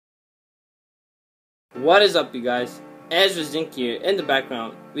What is up, you guys? As with ZinKy in the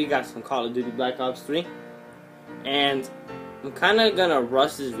background, we got some Call of Duty Black Ops 3, and I'm kind of gonna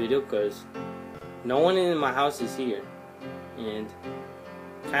rush this video because no one in my house is here, and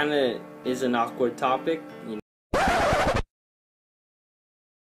kind of is an awkward topic, you know.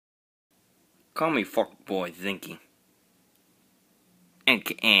 Call me fuckboy ZinKy,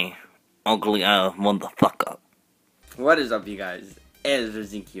 aka ugly motherfucker. What is up, you guys? As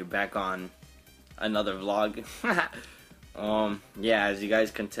with ZinKy, back on another vlog. Yeah, as you guys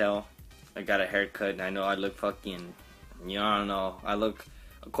can tell, I got a haircut and I know I look fucking, I don't know, I look,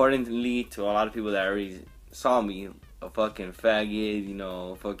 accordingly to a lot of people that already saw me, a fucking faggot, you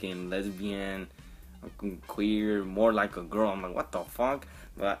know, fucking lesbian, fucking queer, more like a girl. I'm like, what the fuck?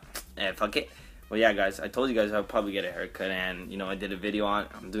 But fuck it. Well, yeah, guys, I told you guys I'd probably get a haircut, and you know, I did a video on,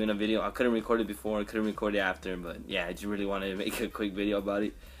 I'm doing a video. I couldn't record it before, I couldn't record it after, but yeah, I just really wanted to make a quick video about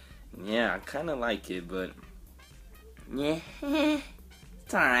it. Yeah, I kind of like it, but yeah,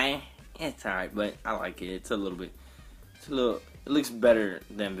 it's alright. It's alright, but I like it. It's a little, it looks better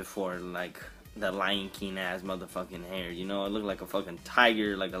than before, like the Lion King ass motherfucking hair. You know, it looked like a fucking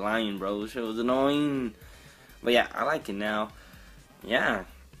tiger, like a lion, bro. Shit was annoying. But yeah, I like it now. Yeah.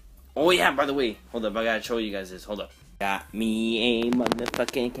 Oh yeah, by the way, hold up, I gotta show you guys this. Hold up. Got me a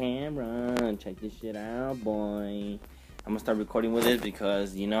motherfucking camera. Check this shit out, boy. I'm gonna start recording with it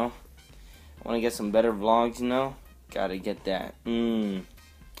because, you know, I wanna get some better vlogs, you know? Gotta get that.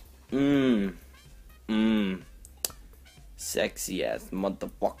 Sexy ass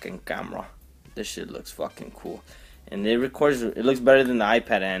motherfucking camera. This shit looks fucking cool. And it records, it looks better than the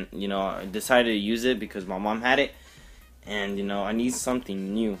iPad, and, you know, I decided to use it because my mom had it. And, you know, I need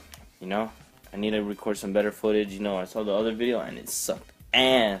something new, you know? I need to record some better footage, you know? I saw the other video and it sucked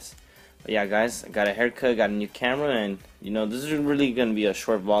ass. But yeah, guys, I got a haircut, got a new camera, and you know, this is really gonna be a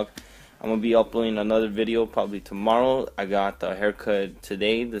short vlog. I'm gonna be uploading another video probably tomorrow. I got the haircut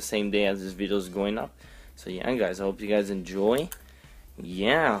today, the same day as this video is going up. So yeah, guys, I hope you guys enjoy.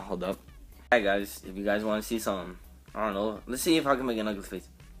 Yeah, hold up. Alright, guys, if you guys want to see something, I don't know, let's see if I can make an ugly face.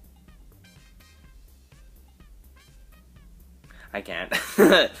 I can't.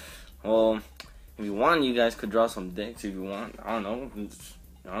 Well, if you want, you guys could draw some dicks if you want. I don't know,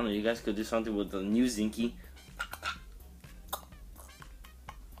 you guys could do something with the new ZinKy.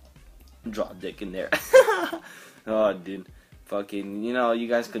 Draw a dick in there. Oh, dude. Fucking, you know, you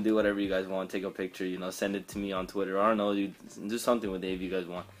guys could do whatever you guys want. Take a picture, you know, send it to me on Twitter. I don't know, dude. Do something with it if you guys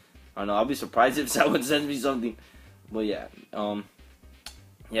want. I don't know, I'll be surprised if someone sends me something. But yeah,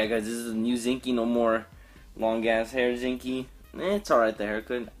 yeah, guys, this is the new ZinKy. No more long ass hair ZinKy. It's alright, the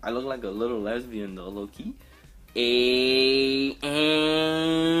haircut. I look like a little lesbian though, low key.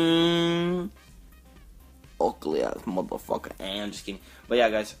 Ugly ass motherfucker. I'm just kidding. But yeah,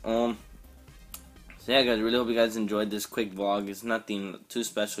 guys, so yeah, guys, really hope you guys enjoyed this quick vlog. It's nothing too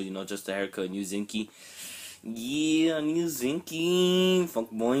special, you know, just a haircut, new ZinKy. Yeah, new ZinKy. Fuck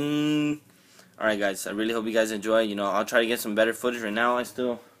boing. Alright, guys, I really hope you guys enjoy. You know, I'll try to get some better footage. Right now, I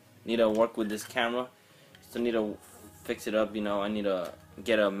still need to work with this camera. Still need to fix it up, you know. I need to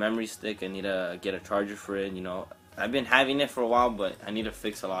get a memory stick. I need to get a charger for it, you know. I've been having it for a while, but I need to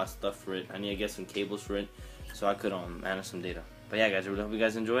fix a lot of stuff for it. I need to get some cables for it so I could manage some data. But yeah, guys, I really hope you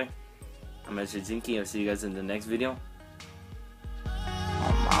guys enjoy. I'm ZinKy. I'll see you guys in the next video.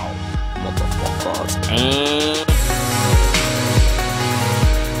 I'm out, motherfuckers.